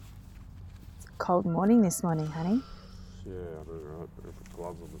cold morning this morning, honey. Yeah, I know, right? I put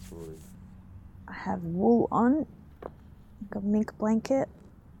gloves on this morning. I have wool on, got a mink blanket,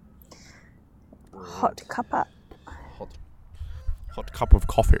 hot cuppa, Hot cup of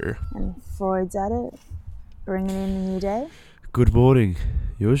coffee. and Freud's at it, bringing in the new day. Good morning,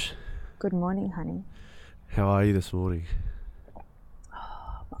 Yush. Good morning, honey. How are you this morning?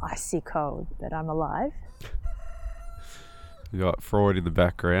 Icy cold, but I'm alive. We got Freud in the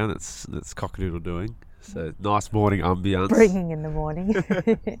background. That's cockadoodle doing. So nice morning ambience. Bringing in the morning.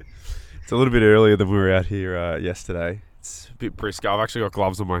 It's a little bit earlier than we were out here yesterday. It's a bit brisk. I've actually got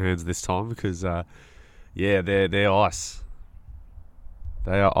gloves on my hands this time because, they're ice.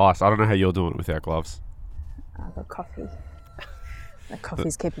 They are ice. I don't know how you're doing it without gloves. I've got coffee. The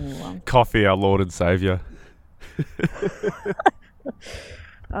coffee's keeping me warm. Coffee, our Lord and Saviour.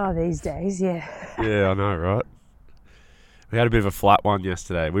 Oh, these days, yeah. Yeah, I know, right? We had a bit of a flat one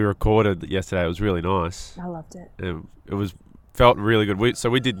yesterday. We recorded yesterday. It was really nice. I loved it. And it felt really good. We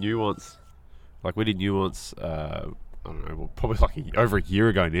did Nuance. I don't know, well, probably over a year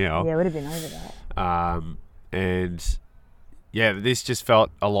ago now. Yeah, it would have been over that. And yeah, this just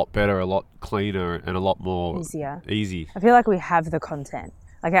felt a lot better, a lot cleaner, and a lot more easy. I feel like we have the content.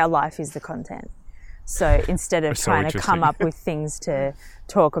 Like our life is the content. So instead of trying to come up with things to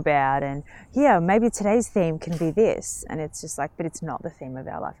talk about and maybe today's theme can be this, and it's just like, but it's not the theme of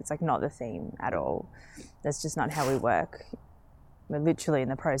our life. It's like not the theme at all. That's just not how we work. We're literally in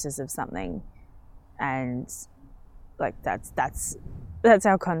the process of something, and like that's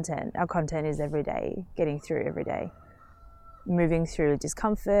our content. Our content is every day, getting through every day, moving through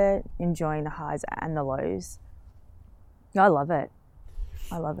discomfort, enjoying the highs and the lows. I love it.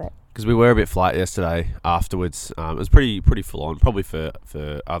 I love it. Because we were a bit flat yesterday afterwards. It was pretty full on, probably for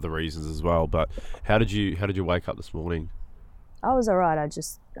other reasons as well. But how did you wake up this morning? I was all right.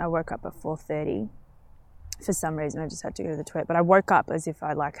 I woke up at 4:30. For some reason, I just had to go to the toilet. But I woke up as if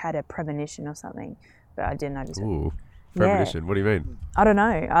I had a premonition or something. But I didn't. Ooh, premonition. Yeah. What do you mean? I don't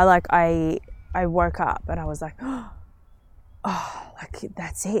know. I woke up and I was like,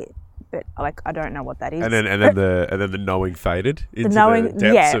 that's it. But I don't know what that is. And then the knowing faded into the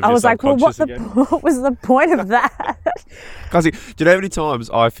depths of your I was like, well, what was the point of that? Because do you know how many times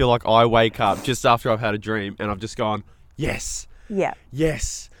I feel like I wake up just after I've had a dream and I've just gone, yes,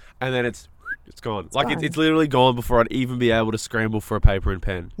 yes, and then it's gone. It's literally gone before I'd even be able to scramble for a paper and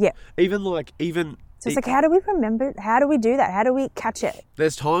pen. Yeah. So it's how do we remember? How do we do that? How do we catch it?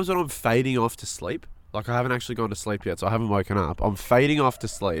 There's times when I'm fading off to sleep. I haven't actually gone to sleep yet, so I haven't woken up. I'm fading off to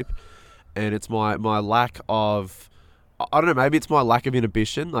sleep. And it's my lack of, I don't know, maybe it's my lack of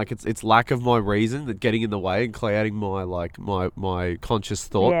inhibition. It's lack of my reason that getting in the way and clouding my conscious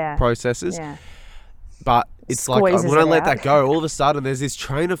thought processes. Yeah. But it's Squeezes when I let out. that go, all of a sudden there's this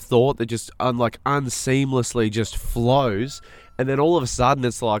train of thought that just unseamlessly just flows. And then all of a sudden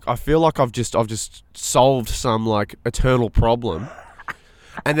it's like, I feel like I've just solved some eternal problem.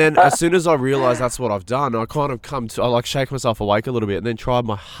 And then as soon as I realise that's what I've done, I kind of I shake myself awake a little bit and then try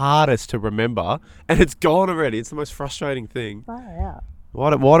my hardest to remember, and it's gone already. It's the most frustrating thing. Far out. Why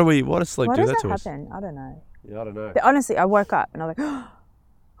does sleep do that to us? Happen? I don't know. Yeah, I don't know. But honestly, I woke up and I was like,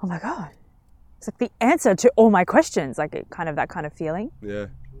 oh my God. It's like the answer to all my questions, that kind of feeling. Yeah.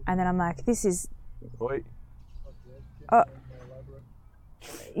 And then I'm like, this is... Oi. Oh.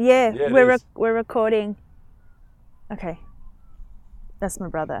 Yeah, we're recording. Okay. That's my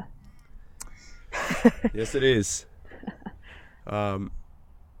brother. Yes, it is.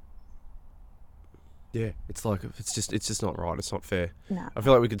 It's just not right. It's not fair. No. I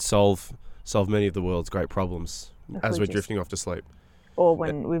feel like we could solve many of the world's great problems as we're drifting off to sleep. Or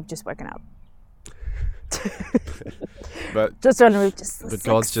when we've just woken up. But just when we've just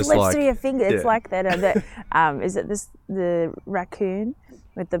God's just slips through your fingers. It's like that. Is it the raccoon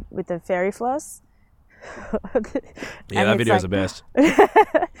with the fairy floss? Yeah, that video's the best.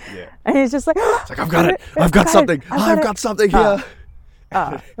 Yeah. And he's just like, I've got it. I've got something. I've got something here.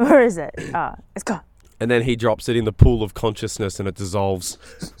 Where is it? It's gone. And then he drops it in the pool of consciousness and it dissolves.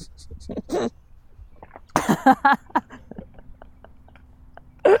 I've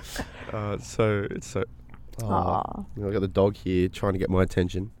got the dog here trying to get my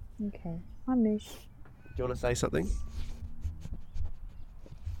attention. Okay. Hi, Mish. Do you want to say something?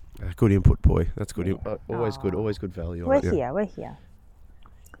 Good input, boy. That's good. Always good value. We're here.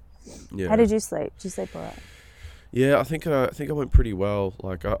 Yeah. How did you sleep? Did you sleep all right? Yeah, I think I went pretty well.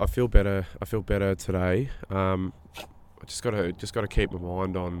 I feel better. I feel better today. I just gotta keep my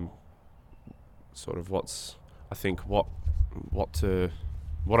mind on sort of what I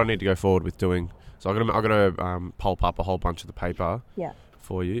need to go forward with doing. So I'm gonna pulp up a whole bunch of the paper. Yeah.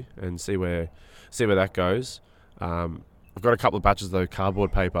 for you and see where that goes. I've got a couple of batches of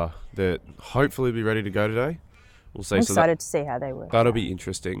cardboard paper that hopefully will be ready to go today. We'll see. I'm excited to see how they work. That'll be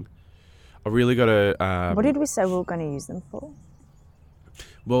interesting. I really got to... what did we say we were going to use them for?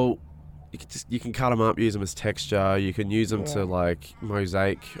 Well, you can cut them up, use them as texture. You can use them to like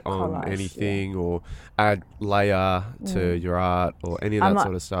mosaic on collage, anything or add layer to your art or any of that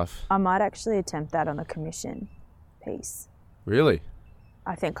sort of stuff. I might actually attempt that on a commission piece. Really?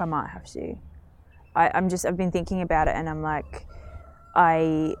 I think I might have to. I've been thinking about it and I'm like,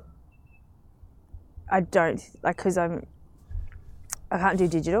 I don't like, because I can't do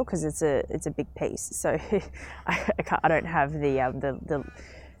digital because it's a big piece, so I don't have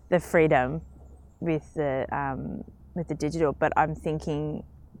the freedom with the digital. But I'm thinking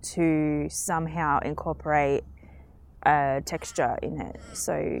to somehow incorporate texture in it.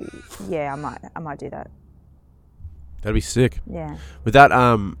 So yeah, I might do that. That'd be sick. Yeah. With that,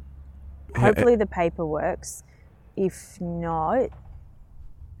 hopefully the paper works. If not,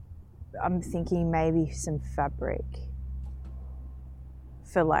 I'm thinking maybe some fabric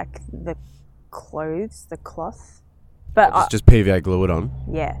for like the clothes, the cloth. But just PVA glue it on.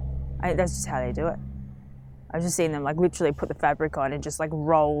 Yeah, that's just how they do it. I've just seen them like literally put the fabric on and just like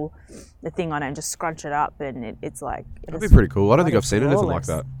roll the thing on it and just scrunch it up, and it's like... That'd be pretty cool. I don't think I've seen anything like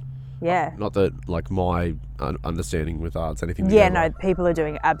that. Yeah. Not that like my understanding with art's anything. Yeah, no, people are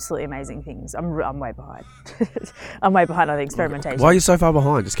doing absolutely amazing things. I'm way behind. I'm way behind on the experimentation. Why are you so far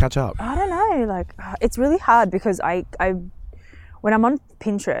behind? Just catch up. I don't know. Like, it's really hard because I when I'm on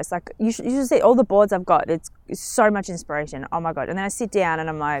Pinterest, like you should see all the boards I've got. It's so much inspiration. Oh my God. And then I sit down and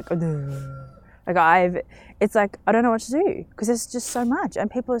I'm like, it's like, I don't know what to do because there's just so much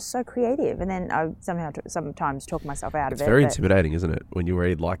and people are so creative. And then I sometimes talk myself out of it. It's very intimidating, isn't it? When you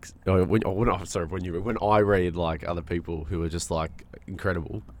read like, when I read like other people who are just like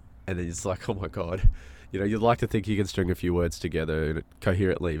incredible, and then it's like, oh my God, you know, you'd like to think you can string a few words together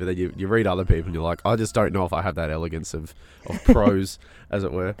coherently, but then you read other people and you're like, I just don't know if I have that elegance of prose, as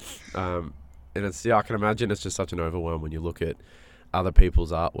it were. And it's, I can imagine it's just such an overwhelm when you look at other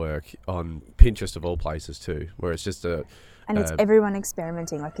people's artwork on Pinterest of all places too, where it's just and it's everyone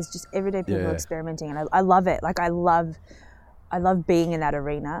experimenting. Like, it's just everyday people experimenting, and I love it. Like, I love being in that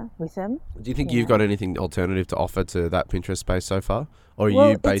arena with them. Do you think you've got anything alternative to offer to that Pinterest space so far, or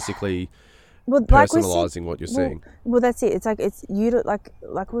are you basically personalizing what you're seeing? Well, that's it. It's like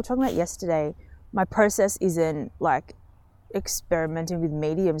like we were talking about yesterday. My process isn't like experimenting with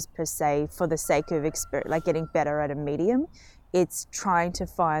mediums per se for the sake of like getting better at a medium. It's trying to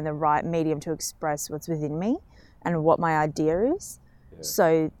find the right medium to express what's within me and what my idea is. Yeah.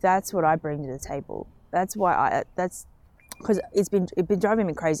 So that's what I bring to the table. That's why because it's been driving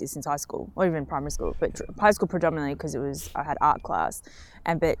me crazy since high school, or even primary school, but high school predominantly because I had art class,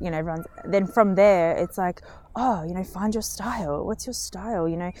 but you know, then from there it's like, oh, you know, find your style. What's your style?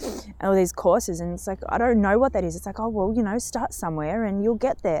 You know, and all these courses, and it's like, I don't know what that is. It's like, oh well, you know, start somewhere and you'll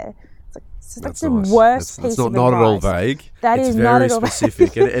get there. It's like the nice. Worst piece of advice. Not at all vague. It's very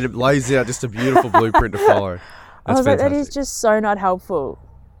specific, and it lays out just a beautiful blueprint to follow. I was like, that is just so not helpful.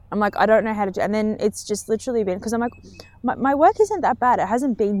 I'm like, I don't know how to do. And then it's just literally been, because I'm like, my work isn't that bad. It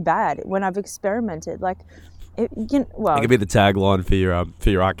hasn't been bad when I've experimented. Like, it could be the tagline for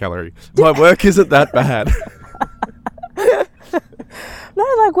your art gallery. My work isn't that bad. No,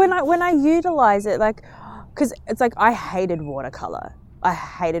 like when I utilize it, like, because it's like I hated watercolor, but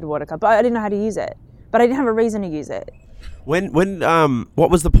I didn't know how to use it. But I didn't have a reason to use it. What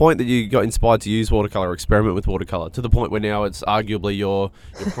was the point that you got inspired to use watercolor, or experiment with watercolor, to the point where now it's arguably your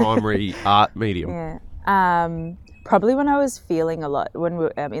primary art medium? Yeah. Probably when I was feeling a lot, when we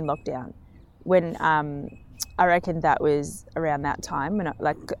were in lockdown, when I reckon that was around that time when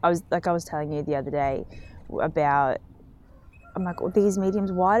I was telling you the other day about. I'm like, well, these mediums,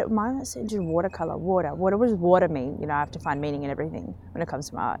 why am I not saying just watercolor? Water. What does water mean? You know, I have to find meaning in everything when it comes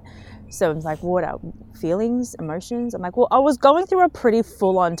to my art. So it's like water, feelings, emotions. I'm like, well, I was going through a pretty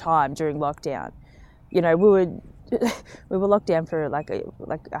full-on time during lockdown. You know, we were locked down for like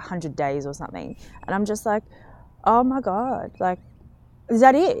 100 days or something. And I'm just like, oh my God, like, is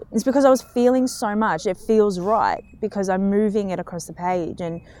that it? It's because I was feeling so much. It feels right because I'm moving it across the page.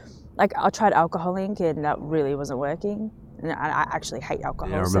 And like, I tried alcohol ink and that really wasn't working. And I actually hate alcohol,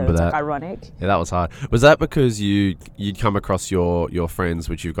 yeah, I remember so that. it's like ironic. Yeah, that was hard. Was that because you'd come across your friends,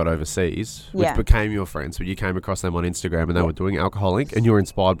 which you've got overseas, which became your friends, but you came across them on Instagram and they were doing alcohol ink and you were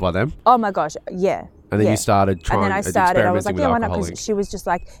inspired by them? Oh my gosh, yeah. And then you started trying, and then I was like, yeah, why not? Because she was just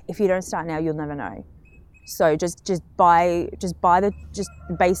like, if you don't start now, you'll never know. So just buy the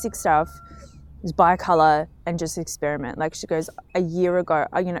basic stuff, Just buy a colour and just experiment. Like she goes, a year ago,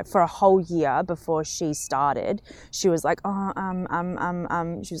 for a whole year before she started, she was like,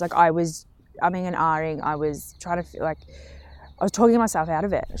 she was like, I was umming and ahhing. I was trying to feel like, I was talking myself out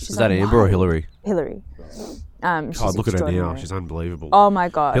of it. She's Is that Amber or Hillary? Hillary. God, look at her now. She's unbelievable. Oh my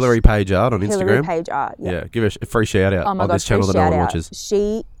gosh. Hillary Page Art on Instagram. Hillary Page Art. Yeah, give her a free shout out on this channel that no one watches.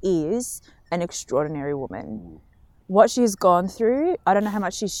 She is an extraordinary woman. What she's gone through, I don't know how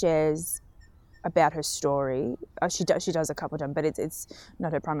much she shares about her story. She does a couple of times, but it's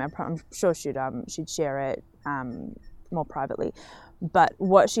not her primary. I'm sure she'd share it more privately. But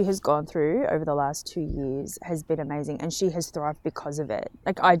what she has gone through over the last 2 years has been amazing, and she has thrived because of it.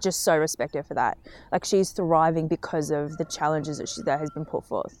 Like, I just so respect her for that. Like, she's thriving because of the challenges that has been put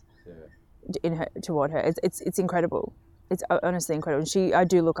forth toward her. It's incredible. It's honestly incredible. And I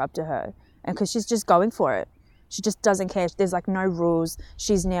do look up to her, and because she's just going for it. She just doesn't care. There's like no rules.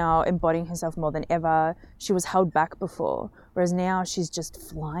 She's now embodying herself more than ever. She was held back before, whereas now she's just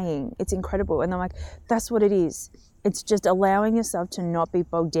flying. It's incredible. And I'm like, that's what it is. It's just allowing yourself to not be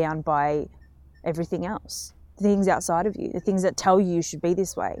bogged down by everything else. The things outside of you, the things that tell you should be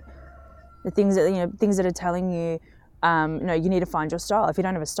this way. The things that are telling you, you need to find your style. If you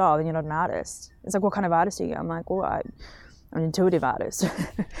don't have a style, then you're not an artist. It's like, what kind of artist are you? I'm like, well, I'm an intuitive artist.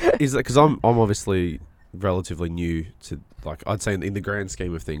 Is that because I'm obviously relatively new to, like, I'd say in the grand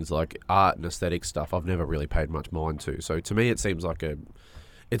scheme of things, like art and aesthetic stuff, I've never really paid much mind to. So to me, it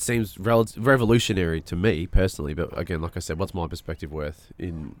seems revolutionary to me personally. But again, like I said, what's my perspective worth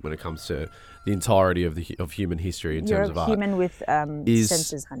when it comes to the entirety of human history in terms of art? You're a human with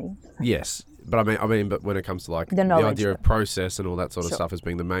senses, honey. Yes, but I mean, but when it comes to like the idea of process and all that sort of stuff as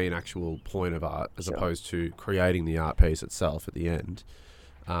being the main actual point of art, as opposed to creating the art piece itself at the end.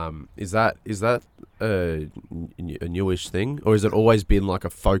 Is that a newish thing, or has it always been like a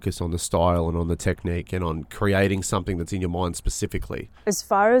focus on the style and on the technique and on creating something that's in your mind specifically? As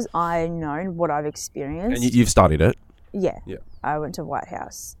far as I know, what I've experienced, and you've studied it. Yeah. I went to White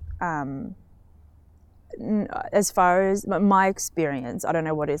House. As far as my experience, I don't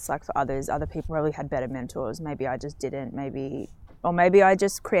know what it's like for others. Other people probably had better mentors. Maybe I just didn't. Maybe I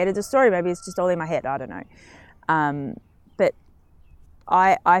just created the story. Maybe it's just all in my head. I don't know. But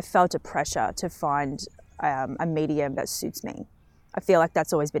I felt a pressure to find a medium that suits me. I feel like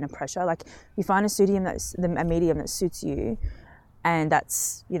that's always been a pressure. Like, you find a medium that suits you, and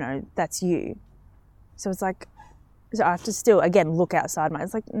that's you. So it's like, so I have to still, again, look outside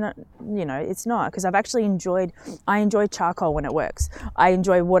it's like, no, it's not, because I enjoy charcoal when it works. I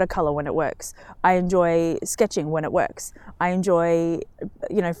enjoy watercolor when it works. I enjoy sketching when it works. I enjoy,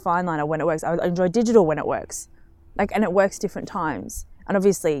 fine liner when it works. I enjoy digital when it works. Like, and it works different times. And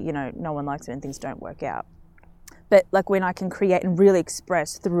obviously, no one likes it and things don't work out. But like, when I can create and really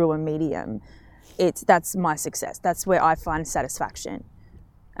express through a medium, that's my success. That's where I find satisfaction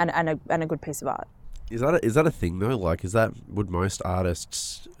and a good piece of art. Is that a thing though? Like, would most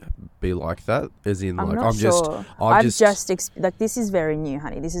artists be like that? As in, like, I'm sure. Like, this is very new,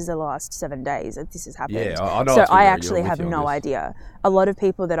 honey. This is the last 7 days that this has happened. Yeah, I know. So I actually have no idea. A lot of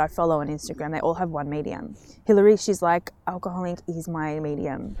people that I follow on Instagram, they all have one medium. Hillary, she's like, Alcoholic is my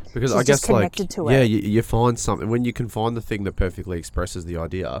medium. Because she's I guess, just connected to it. Yeah, you find something when you can find the thing that perfectly expresses the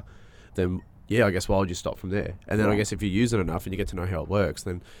idea. Then I guess why would you stop from there? And then I guess if you use it enough and you get to know how it works,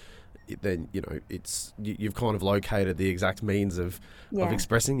 then you've kind of located the exact means of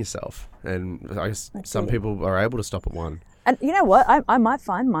expressing yourself. And I guess some people are able to stop at one. And you know what? I might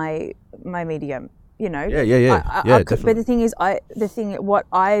find my medium. Yeah. Definitely. But the thing is, what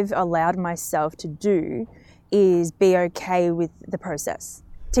I've allowed myself to do is be okay with the process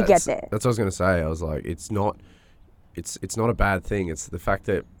to get there. That's what I was going to say. I was like, it's not a bad thing. It's the fact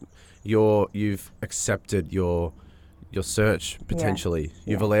that you've accepted your search, potentially.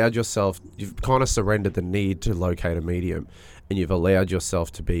 You've allowed yourself, you've kind of surrendered the need to locate a medium, and you've allowed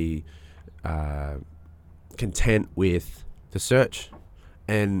yourself to be content with the search.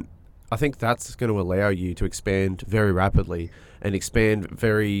 And I think that's going to allow you to expand very rapidly and expand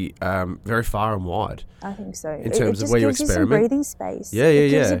very very far and wide. I think so. In terms of where you experiment. It just gives you some breathing space. Yeah.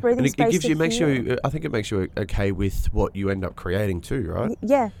 It I think it makes you okay with what you end up creating too, right?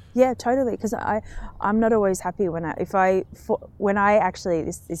 Yeah, totally. Because I'm not always happy when this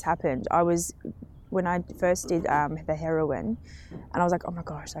happened. When I first did the heroine, and I was like, oh my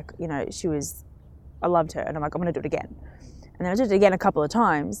gosh, like, I loved her, and I'm like, I'm gonna do it again. And then I did it again a couple of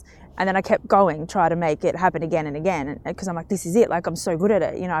times, and then I kept going, try to make it happen again and again, because I'm like, this is it. Like, I'm so good at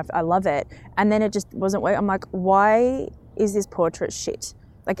it. I love it. And then it just wasn't working. I'm like, why is this portrait shit?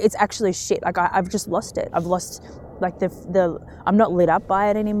 Like, it's actually shit. Like, I've just lost it. I've lost like the I'm not lit up by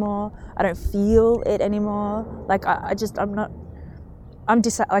it anymore. I don't feel it anymore. Like I'm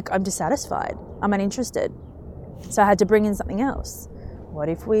dissatisfied. I'm uninterested. So I had to bring in something else. What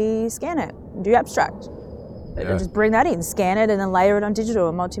if we scan it, do abstract? Yeah. Just bring that in, scan it, and then layer it on digital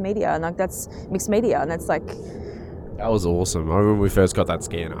and multimedia, and like that's mixed media, and that's like. That was awesome. I remember when we first got that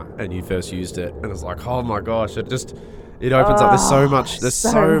scanner and you first used it, and it was like, oh my gosh, it opens up. There's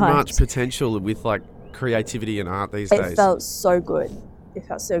so much potential with like creativity and art these days. It felt so good.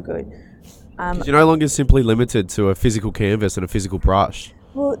 'Cause you're no longer simply limited to a physical canvas and a physical brush.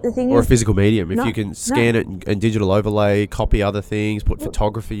 Well, the thing or is, a physical medium. If you can scan it and digital overlay, copy other things, put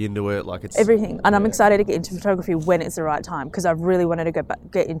photography into it, like it's everything. And I'm excited to get into photography when it's the right time, because I've really wanted to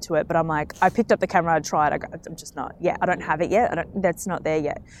get into it. But I'm like, I picked up the camera, I tried. I'm just not. Yeah, I don't have it yet. That's not there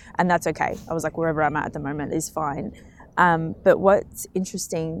yet, and that's okay. I was like, wherever I'm at the moment is fine. But what's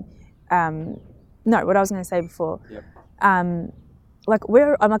interesting, what I was going to say before. Yep.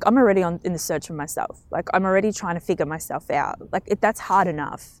 I'm already in the search for myself. Like I'm already trying to figure myself out. Like that's hard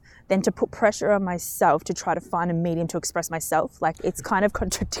enough. Then to put pressure on myself to try to find a medium to express myself, like it's kind of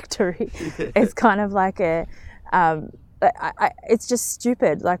contradictory. It's kind of like it's just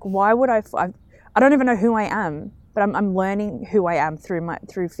stupid. Like why would I don't even know who I am, but I'm learning who I am through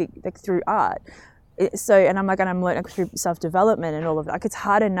art. I'm learning through self-development and all of that. Like it's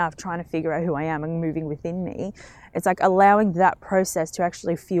hard enough trying to figure out who I am and moving within me. It's like allowing that process to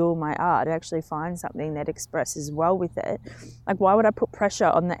actually fuel my art, to actually find something that expresses well with it. Like why would I put pressure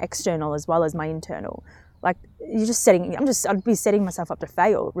on the external as well as my internal? Like I'd be setting myself up to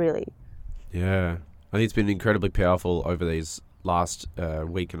fail, really. Yeah. I think it's been incredibly powerful over these last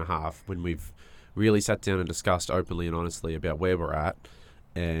week and a half when we've really sat down and discussed openly and honestly about where we're at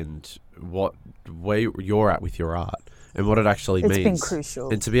and where you're at with your art and what it actually means. It's been crucial.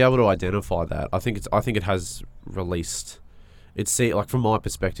 And to be able to identify that, I think it has released. Like from my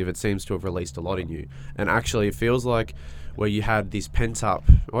perspective, it seems to have released a lot in you. And actually, it feels like where you had this pent up.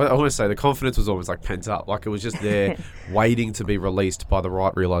 I want to say the confidence was almost like pent up, like it was just there, waiting to be released by the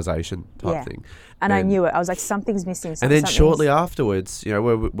right realization type thing. And I knew it. I was like, something's missing. And then shortly afterwards,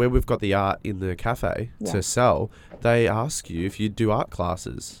 where we've got the art in the cafe to sell, they ask you if you do art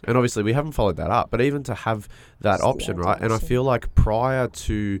classes. And obviously we haven't followed that up, but even to have that option, right? And I feel like prior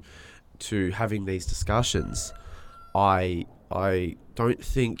to having these discussions, I don't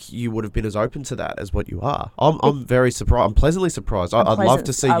think you would have been as open to that as what you are. I'm very surprised. I'm pleasantly surprised. I'd love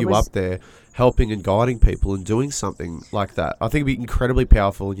to see you up there helping and guiding people and doing something like that. I think it'd be incredibly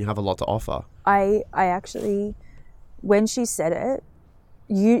powerful and you have a lot to offer. I actually, when she said it,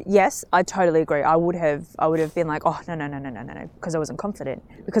 yes, I totally agree. I would have been like, oh, no, because I wasn't confident,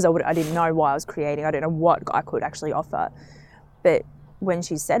 because I didn't know why I was creating. I didn't know what I could actually offer. But when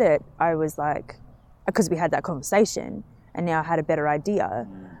she said it, I was like, because we had that conversation and now I had a better idea,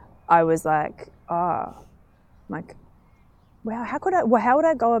 I was like, wow, how would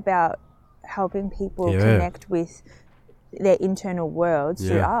I go about helping people connect with their internal worlds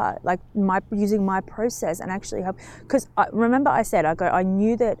through art, like using my process and actually help? Because remember I said, I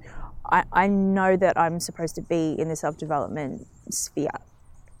knew that I know that I'm supposed to be in the self-development sphere,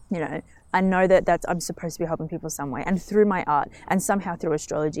 I know that I'm supposed to be helping people some way, and through my art, and somehow through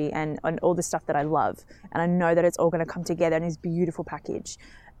astrology and all the stuff that I love, and I know that it's all going to come together in this beautiful package,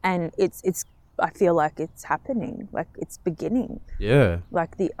 and it's I feel like it's happening, like it's beginning. Yeah.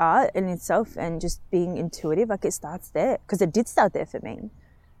 Like the art in itself and just being intuitive, like it starts there, because it did start there for me.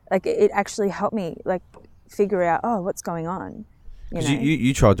 Like it actually helped me like figure out, what's going on.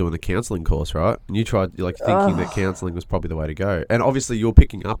 You tried doing the counselling course, right? And you tried thinking that counselling was probably the way to go. And obviously you're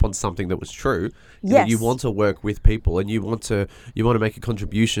picking up on something that was true. Yes. That you want to work with people and you want to make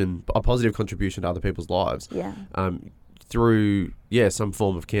a positive contribution to other people's lives. Yeah. Through some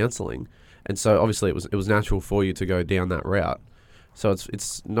form of counselling. And so obviously it was natural for you to go down that route. So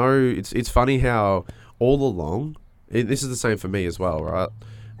it's funny how all along, this is the same for me as well, right?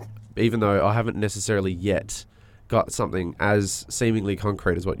 Even though I haven't necessarily yet got something as seemingly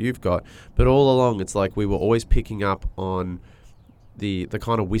concrete as what you've got, but all along it's like we were always picking up on the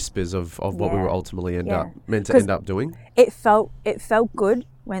kind of whispers of what we were ultimately meant to end up doing. It felt good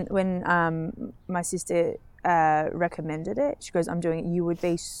when my sister recommended it. She goes, I'm doing it, you would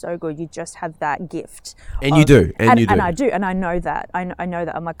be so good, you just have that gift. And you do. And I do, and I know that. I know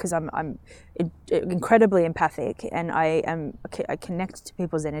that. I'm like, because I'm incredibly empathic, and I connect to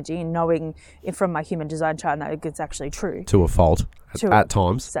people's energy, and knowing from my human design chart that it's actually true. To a fault, at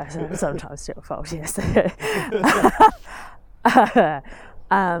times. Sometimes to a fault, yes.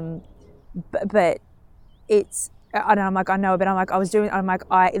 But it's, and I'm like, I know, but I'm like,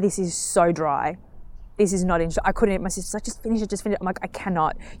 this is so dry. this is not interesting. I couldn't. My sister's like, just finish it. I'm like, I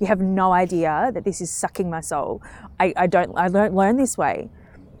cannot. You have no idea that this is sucking my soul. I don't learn this way.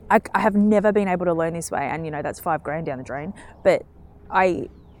 I have never been able to learn this way, and that's $5,000 down the drain. But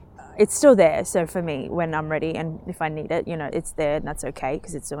it's still there. So for me, when I'm ready and if I need it, it's there, and that's okay,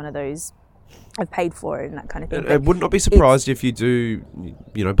 because it's one of those, I've paid for it and that kind of thing. I would not be surprised if you do,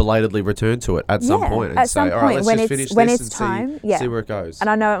 belatedly return to it at some point and say, all right, let's just finish this and see where it goes. And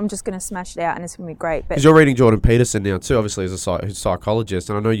I know I'm just going to smash it out and it's going to be great. Because you're reading Jordan Peterson now too, obviously, as a psychologist,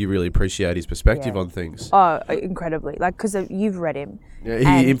 and I know you really appreciate his perspective on things. Oh, incredibly. Like, because you've read him.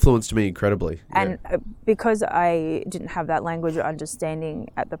 Yeah, he influenced me incredibly. And because I didn't have that language or understanding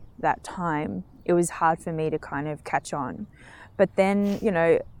at that time, it was hard for me to kind of catch on. But then,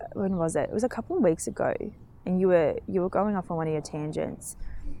 when was it? It was a couple of weeks ago, and you were going off on one of your tangents.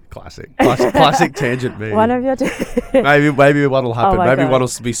 Classic tangent me. One of your maybe one will happen. Maybe God. one will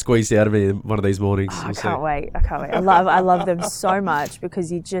be squeezed out of me in one of these mornings. I can't wait. I love them so much,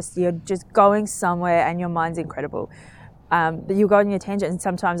 because you're just going somewhere and your mind's incredible. You go on your tangent, and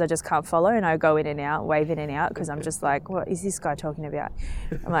sometimes I just can't follow, and I go in and out, wave in and out, because I'm just like, what is this guy talking about?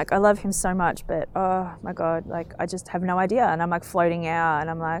 I'm like, I love him so much, but oh my God, like, I just have no idea. And I'm like floating out, and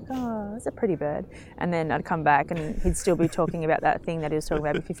I'm like, oh, it's a pretty bird. And then I'd come back and he'd still be talking about that thing that he was talking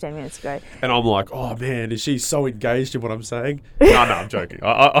about 15 minutes ago. And I'm like, oh man, is she so engaged in what I'm saying? No, I'm joking.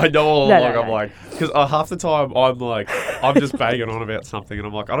 I know all along. I'm like, because half the time I'm just banging on about something, and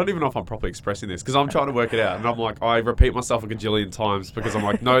I'm like, I don't even know if I'm properly expressing this, because I'm trying to work it out, and I'm like, I repeat myself a gajillion times, because I'm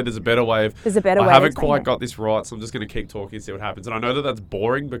like, no, there's a better way. I haven't quite got this right, so I'm just going to keep talking and see what happens. And I know that that's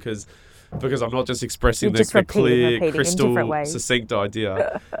boring, because I'm not just expressing the clear, crystal, succinct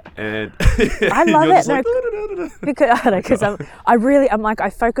idea. And I love it. Because I'm like, I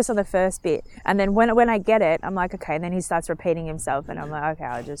focus on the first bit, and then when I get it, I'm like, okay. And then he starts repeating himself, and I'm like, okay,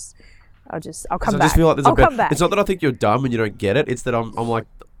 I'll come back. I just feel like it's not that I think you're dumb and you don't get it. It's that I'm like,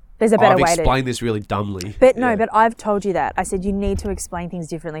 there's a better way to explain this really dumbly. But no, but I've told you that. I said you need to explain things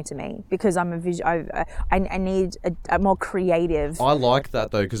differently to me, because I'm I need a more creative. I like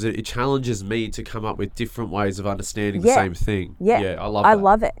that though, because it challenges me to come up with different ways of understanding the same thing. Yeah, I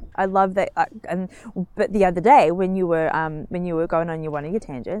love that. I love that. But the other day when you were going on one of your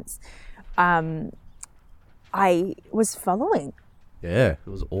tangents, I was following. Yeah, it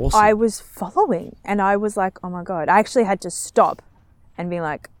was awesome. I was following, and I was like, oh my God. I actually had to stop and be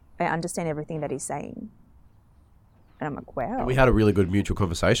like, I understand everything that he's saying. And I'm like, wow. And we had a really good mutual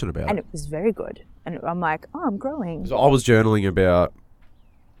conversation about it. And it was very good. And I'm like, oh, I'm growing. So I was journaling about...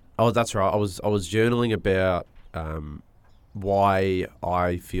 Oh, that's right. I was journaling about why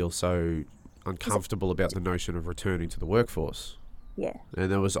I feel so uncomfortable about the notion of returning to the workforce. Yeah.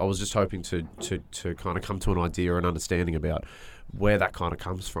 And I was just hoping to kind of come to an idea or an understanding about where that kind of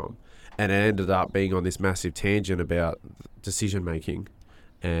comes from. And it ended up being on this massive tangent about decision making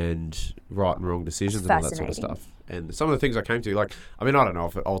and right and wrong decisions and all that sort of stuff. And some of the things I came to, like, I mean, I don't know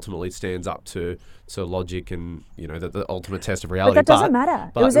if it ultimately stands up to logic and, the ultimate test of reality. But that doesn't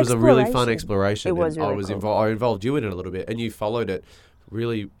matter. But it was a really fun exploration. It was really cool. I involved you in it a little bit, and you followed it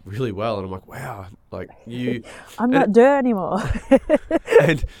really, really well. And I'm like, wow, like you... I'm not Durr anymore.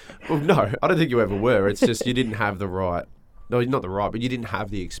 And, well, no, I don't think you ever were. It's just you didn't have the right... No, not the right, but you didn't have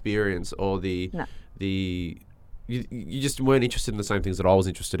the experience or the... You just weren't interested in the same things that I was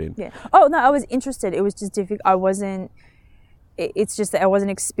interested in. Yeah. Oh, no, I was interested. It was just difficult. I wasn't... It's just that I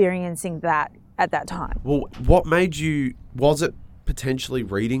wasn't experiencing that at that time. Well, what made you... Was it potentially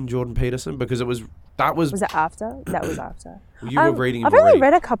reading Jordan Peterson? Because Was it after? That was after. You were reading him I've only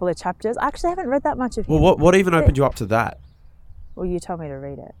read a couple of chapters. I actually haven't read that much of him. Well, what even opened you up to that? Well, you told me to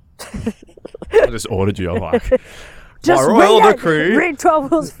read it. I just ordered you. I'm like... Just read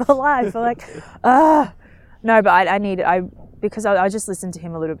 12 Rules for Life. I'm like, no, but because I just listened to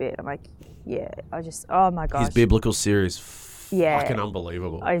him a little bit. I'm like, oh my gosh. His biblical series, fucking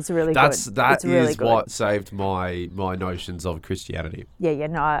unbelievable. Oh, it's really good. That is what saved my notions of Christianity. Yeah,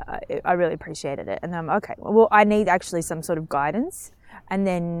 no, I really appreciated it. And then I'm okay, well, I need actually some sort of guidance. And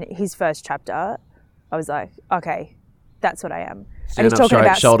then his first chapter, I was like, okay, that's what I am. Stand up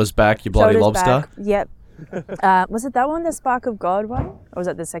straight, shoulders back, you bloody lobster. Back, yep. Was it that one, the Spark of God one? Or was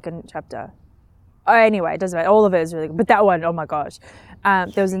that the second chapter? Oh, anyway, it doesn't matter. All of it is really good. But that one, oh my gosh.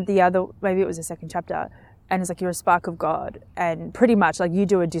 There was the other, maybe it was the second chapter. And it's like, you're a spark of God. And pretty much like you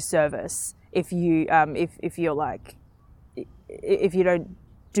do a disservice if you, if you're like, if you don't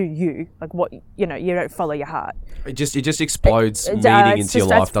do you, like what, you don't follow your heart. It just explodes meaning into your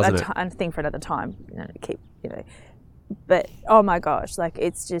life, doesn't it? I think for another time, But oh my gosh, like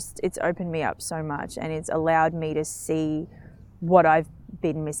it's opened me up so much, and it's allowed me to see what I've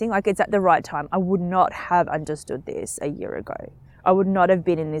been missing. Like, it's at the right time. I would not have understood this a year ago. I would not have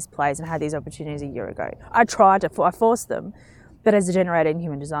been in this place and had these opportunities a year ago. I forced them, but as a generator in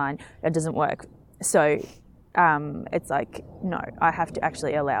human design, it doesn't work. So it's like, no, I have to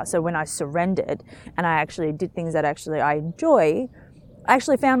actually allow. So when I surrendered and I actually did things that actually I enjoy, I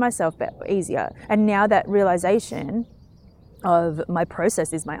actually found myself easier. And now that realization of my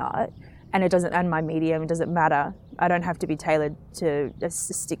process is my art, and my medium, it doesn't matter. I don't have to be tailored to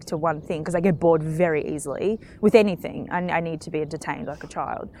just stick to one thing, because I get bored very easily with anything. I need to be entertained like a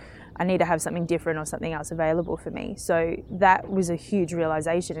child. I need to have something different or something else available for me. So that was a huge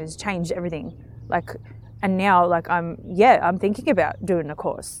realization. It's changed everything. Like, and now, like, I'm thinking about doing a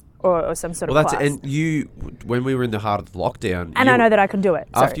course or some sort of class. And you, when we were in the heart of the lockdown, and I know that I can do it.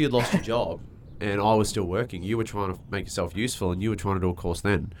 After you'd lost your job and I was still working, you were trying to make yourself useful, and you were trying to do a course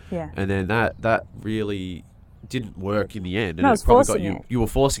then. Yeah. And then that really didn't work in the end. And no, I was forcing it. You were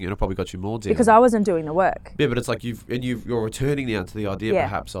forcing it. It probably got you more down. Because I wasn't doing the work. Yeah, but it's like you're returning now to the idea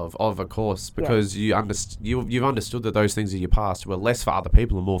perhaps of a course, because you've understood that those things in your past were less for other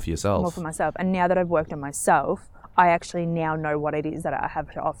people and more for yourself. More for myself. And now that I've worked on myself, I actually now know what it is that I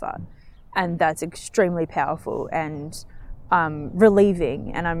have to offer. And that's extremely powerful and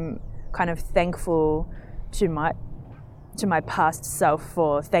relieving. And I'm kind of thankful to my past self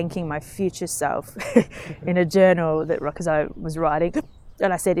for thanking my future self in a journal because I was writing.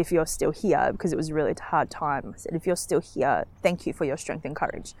 And I said, if you're still here, because it was a really hard time, I said, if you're still here, thank you for your strength and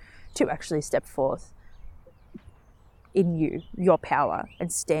courage to actually step forth in your power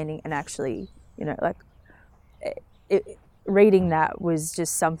and standing and actually, like, reading that was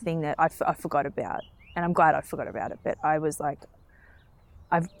just something that I forgot about. And I'm glad I forgot about it. But I was like,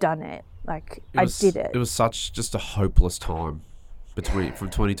 I've done it. Like, I did it. It was such just a hopeless time from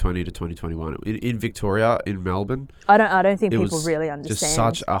 2020 to 2021 in Victoria, in Melbourne. I don't think people really understand. Just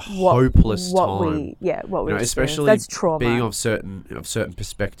such a hopeless time. What we especially that's trauma. Being of certain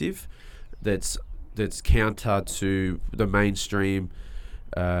perspective, that's counter to the mainstream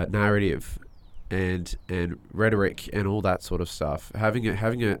narrative and rhetoric and all that sort of stuff. Having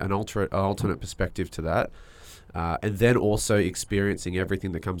an alternate perspective to that. And then also experiencing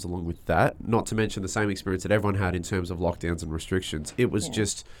everything that comes along with that, not to mention the same experience that everyone had in terms of lockdowns and restrictions. It was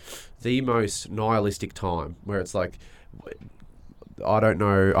just the most nihilistic time where it's like, I don't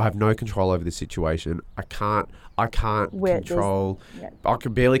know, I have no control over this situation. I can't control, I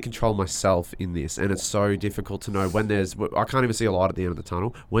can barely control myself in this. And it's so difficult to know when I can't even see a light at the end of the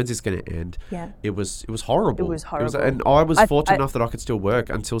tunnel. When's this going to end? Yeah. It was horrible. It was horrible. And I was fortunate enough that I could still work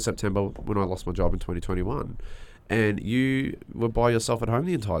until September when I lost my job in 2021. And you were by yourself at home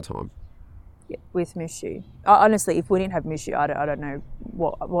the entire time. Yeah, with Mushu. Honestly, if we didn't have Mushu, I don't know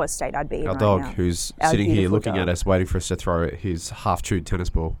what state I'd be in. Our right dog, now. who's sitting here looking at us, waiting for us to throw his half-chewed tennis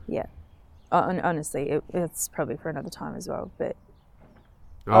ball. Yeah. Honestly, it's probably for another time as well. But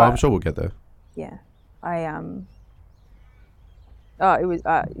I'm sure we'll get there. Yeah, it was.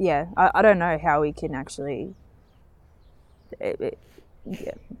 I don't know how we can actually.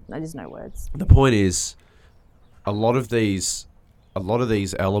 There's no words. The point is, a lot of these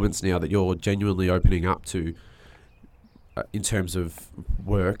elements now that you're genuinely opening up to, in terms of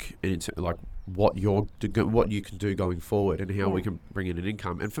work and like what you can do going forward and how we can bring in an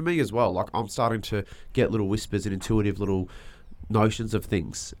income. And for me as well, like, I'm starting to get little whispers and intuitive little notions of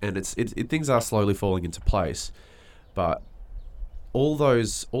things, and things are slowly falling into place. But all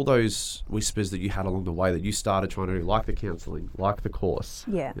those whispers that you had along the way that you started trying to do, like the counselling, like the course,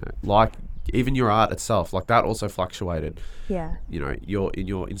 like even your art itself, like that also fluctuated. Yeah. Your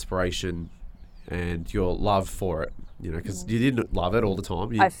inspiration and your love for it, because you didn't love it all the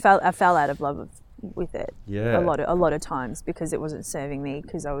time. I fell out of love with it. Yeah. A lot of times, because it wasn't serving me,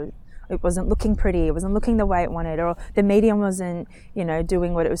 because it wasn't looking pretty, it wasn't looking the way it wanted, or the medium wasn't,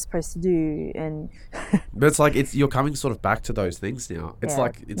 doing what it was supposed to do. And but it's like you're coming sort of back to those things now. It's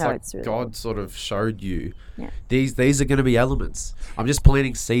it's really God sort of showed you these are going to be elements. I'm just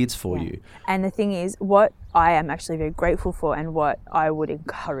planting seeds for you. And the thing is, what I am actually very grateful for, and what I would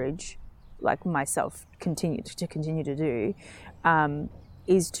encourage, like, myself continue to do,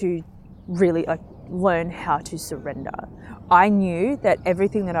 is to really, like, learn how to surrender. I knew that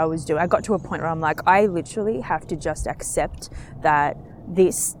everything that I was doing, I got to a point where I'm like, I literally have to just accept that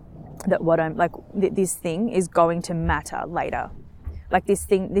this thing is going to matter later. Like,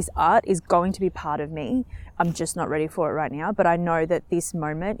 this art is going to be part of me. I'm just not ready for it right now, but I know that this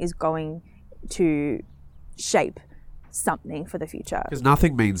moment is going to shape something for the future. Because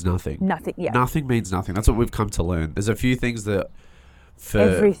nothing means nothing. Nothing, yeah. Nothing means nothing. That's what we've come to learn. There's a few things that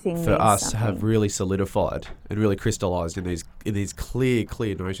for us have really solidified and really crystallized in these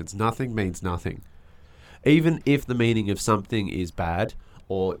clear notions. Nothing means nothing. Even if the meaning of something is bad,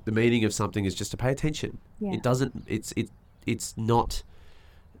 or the meaning of something is just to pay attention. Yeah. It's not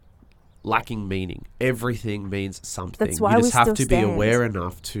lacking meaning. Everything means something. That's why you just have to stand. Be aware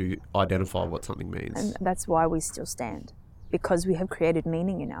enough to identify what something means. And that's why we still stand, because we have created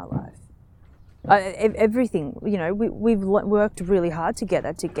meaning in our life. Everything, we've worked really hard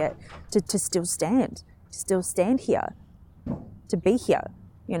together to still stand here, to be here.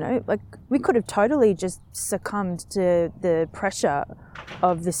 We could have totally just succumbed to the pressure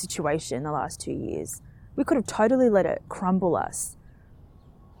of the situation the last 2 years. We could have totally let it crumble us.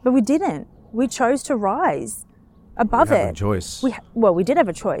 But we didn't. We chose to rise above it. We had a choice. We did have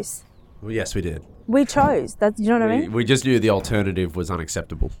a choice. Well, yes, we did. We chose. You know what I mean? We just knew the alternative was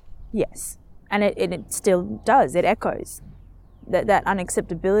unacceptable. Yes. And it still does. It echoes. That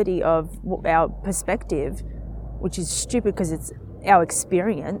unacceptability of our perspective, which is stupid because it's our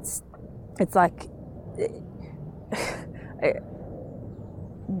experience. It's like...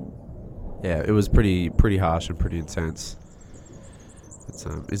 Yeah, it was pretty harsh and pretty intense.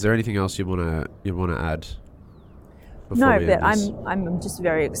 Is there anything else you wanna add? No, but I'm just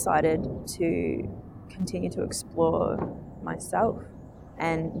very excited to continue to explore myself,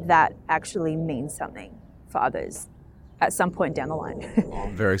 and that actually means something for others at some point down the line.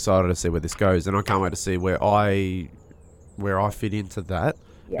 I'm very excited to see where this goes, and I can't wait to see where I fit into that,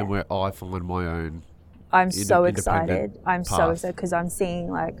 and where I find my own. I'm so excited. I'm so excited because I'm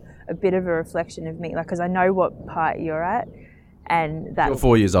seeing like a bit of a reflection of me, like because I know what part you're at, and that you're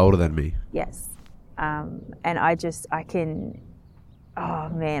 4 years older than me. Yes, and I can. Oh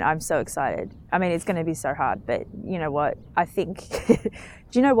man, I'm so excited. I mean, it's going to be so hard, but you know what? I think. Do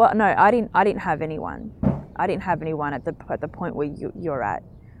you know what? No, I didn't have anyone. I didn't have anyone at the point where you're at.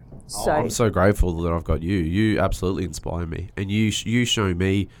 So I'm so grateful that I've got you. You absolutely inspire me, and you show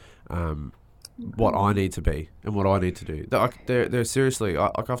me what I need to be and what I need to do. They're seriously,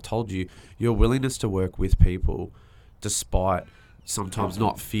 like I've told you, your willingness to work with people, despite sometimes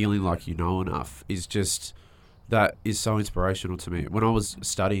not feeling like you know enough, that is so inspirational to me. When I was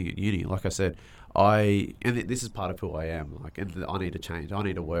studying at uni, like I said, and this is part of who I am, like, and I need to change. I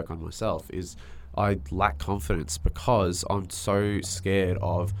need to work on myself. I lack confidence because I'm so scared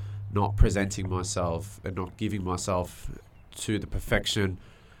of not presenting myself and not giving myself to the perfection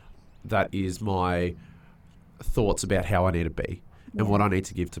that is my thoughts about how I need to be and what I need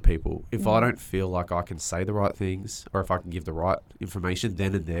to give to people. If I don't feel like I can say the right things, or if I can give the right information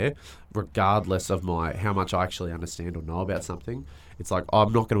then and there, regardless of how much I actually understand or know about something, it's like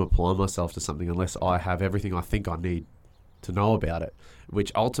I'm not going to apply myself to something unless I have everything I think I need to know about it,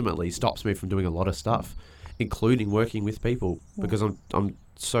 which ultimately stops me from doing a lot of stuff, including working with people, because I'm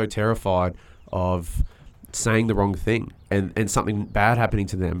so terrified of saying the wrong thing and something bad happening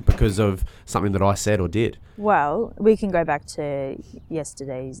to them because of something that I said or did. Well, we can go back to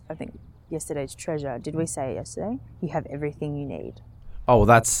yesterday's treasure. Did we say it yesterday? You have everything you need. Oh, well,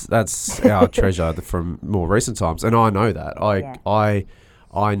 that's our treasure from more recent times, and I know that.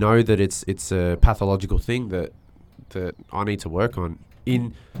 I know that it's a pathological thing that I need to work on.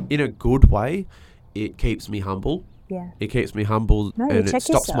 In a good way, it keeps me humble. Yeah. It keeps me humble, and it stops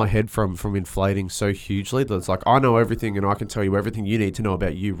yourself. My head from inflating so hugely that it's like, I know everything and I can tell you everything you need to know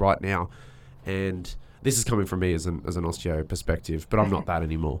about you right now. And this is coming from me as an osteo perspective, but I'm not that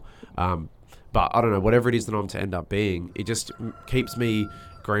anymore. But I don't know, whatever it is that I'm to end up being, it just keeps me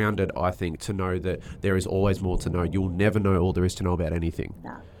grounded, I think, to know that there is always more to know. You'll never know all there is to know about anything.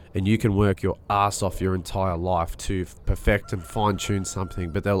 No. And you can work your ass off your entire life to perfect and fine-tune something,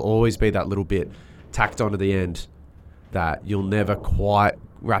 but there'll always be that little bit tacked onto the end that you'll never quite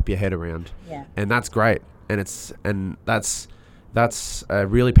wrap your head around. Yeah. And that's great. And that's a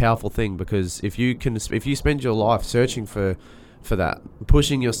really powerful thing, because if you spend your life searching for that,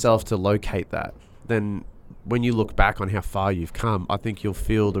 pushing yourself to locate that, then when you look back on how far you've come, I think you'll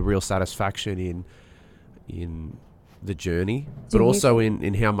feel the real satisfaction in the journey, but also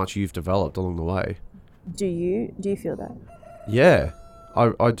in how much you've developed along the way. Do you feel that? Yeah,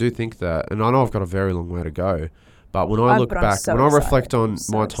 I do think that, and I know I've got a very long way to go. But when I look back, when I reflect on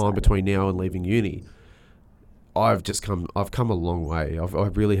my time between now and leaving uni, I've come a long way. I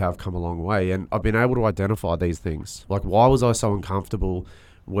really have come a long way, and I've been able to identify these things. Like, why was I so uncomfortable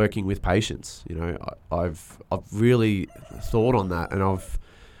working with patients? I've really thought on that, and I've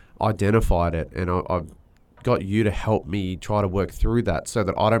identified it, and I've got you to help me try to work through that so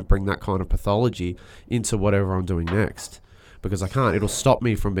that I don't bring that kind of pathology into whatever I'm doing next, because I can't. It'll stop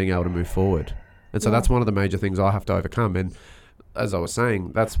me from being able to move forward. And so that's one of the major things I have to overcome. And as I was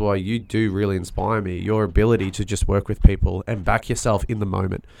saying, that's why you do really inspire me. Your ability to just work with people and back yourself in the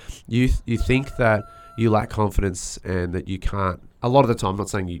moment. You think that you lack confidence and that you can't. A lot of the time, I'm not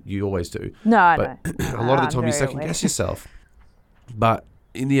saying you always do. No, but a lot of the time you second guess yourself. But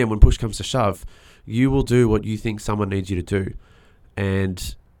in the end, when push comes to shove, you will do what you think someone needs you to do.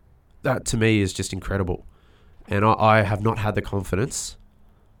 And that to me is just incredible. And I have not had the confidence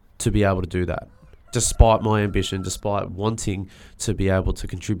to be able to do that. Despite my ambition, despite wanting to be able to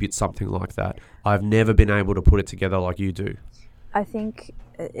contribute something like that, I've never been able to put it together like you do. I think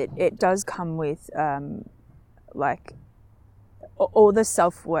it does come with like all the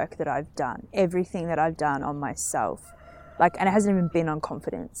self-work that I've done, everything that I've done on myself. Like, and it hasn't even been on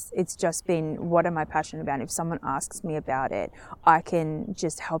confidence. It's just been, what am I passionate about? If someone asks me about it, I can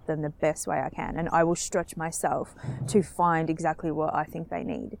just help them the best way I can. And I will stretch myself to find exactly what I think they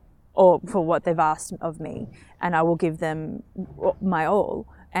need or for what they've asked of me. And I will give them my all.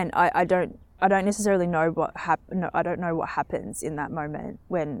 And I don't necessarily know what I don't know what happens in that moment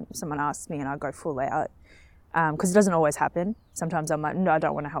when someone asks me and I go full out. Because it doesn't always happen. Sometimes I'm like, no, I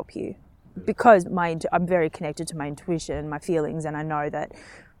don't want to help you. Because I'm very connected to my intuition and my feelings, and I know that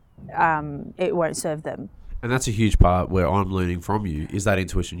it won't serve them. And that's a huge part where I'm learning from you, is that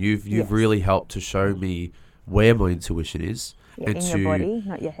intuition. You've yes. really helped to show me where my intuition is. Yeah, and in your body,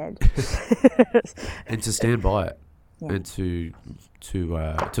 not your head. And to stand by it, yeah. And to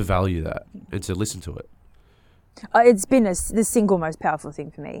value that and to listen to it. It's been the single most powerful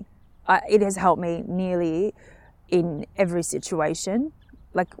thing for me. It has helped me nearly in every situation.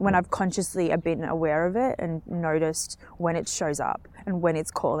 Like when I've consciously been aware of it and noticed when it shows up and when it's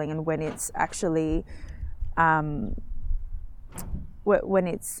calling and when it's actually, when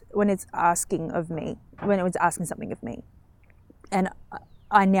it's asking of me, when it was asking something of me. And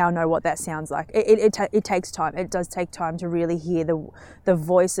I now know what that sounds like. It takes time. It does take time to really hear the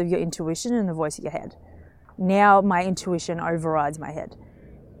voice of your intuition and the voice of your head. Now my intuition overrides my head.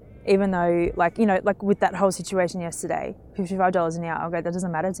 Even though, like with that whole situation yesterday, $55 an hour, I go, that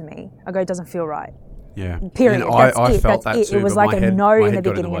doesn't matter to me. I go, it doesn't feel right. Yeah. Period. And I felt that too. It was like a no in the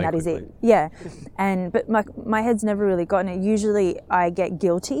beginning and that is it. Yeah. But my head's never really gotten it. Usually I get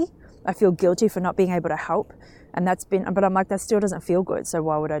guilty. I feel guilty for not being able to help. And but I'm like, that still doesn't feel good. So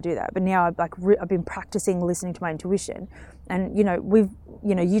why would I do that? But now I've been practicing listening to my intuition. And,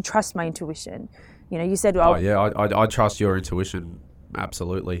 you trust my intuition. You said, I trust your intuition.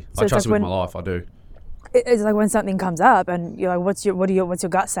 Absolutely. So I trust it with my life. I do. It's like when something comes up and you're like, what's your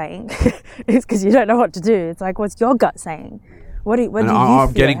gut saying? It's because you don't know what to do. It's like, what's your gut saying?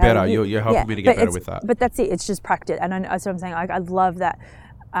 I'm getting better. You're helping me to get better with that. But that's it. It's just practice. And that's what I'm saying. I love that.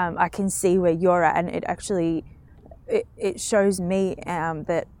 I can see where you're at, and it actually it shows me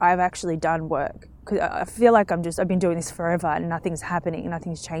that I've actually done work. Because I feel like I've been doing this forever and nothing's happening,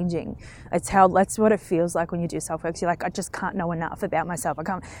 nothing's changing. That's what it feels like when you do self-work. You're like, I just can't know enough about myself.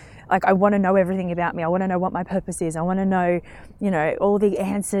 I want to know everything about me. I want to know what my purpose is. I want to know, all the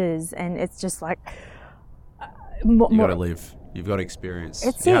answers. And it's just like... you got to live. You've got to experience.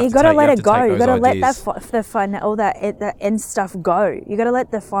 It's it. You got to let it go. You got to let that end stuff go. You got to let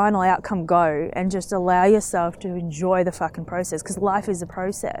the final outcome go and just allow yourself to enjoy the fucking process, because life is a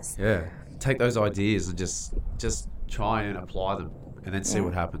process. Yeah. Take those ideas and just try and apply them and then see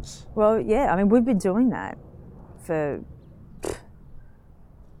what happens. Well, yeah, I mean, we've been doing that we're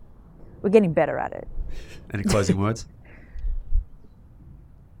getting better at it. Any closing words?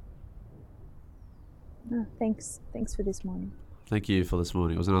 No, thanks for this morning. Thank you for this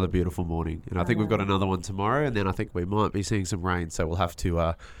morning. It was another beautiful morning. And I think we've got another one tomorrow, and then I think we might be seeing some rain, so we'll have to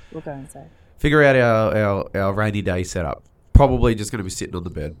we'll go inside. Figure out our rainy day setup. Probably just going to be sitting on the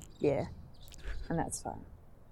bed. Yeah. And that's fine.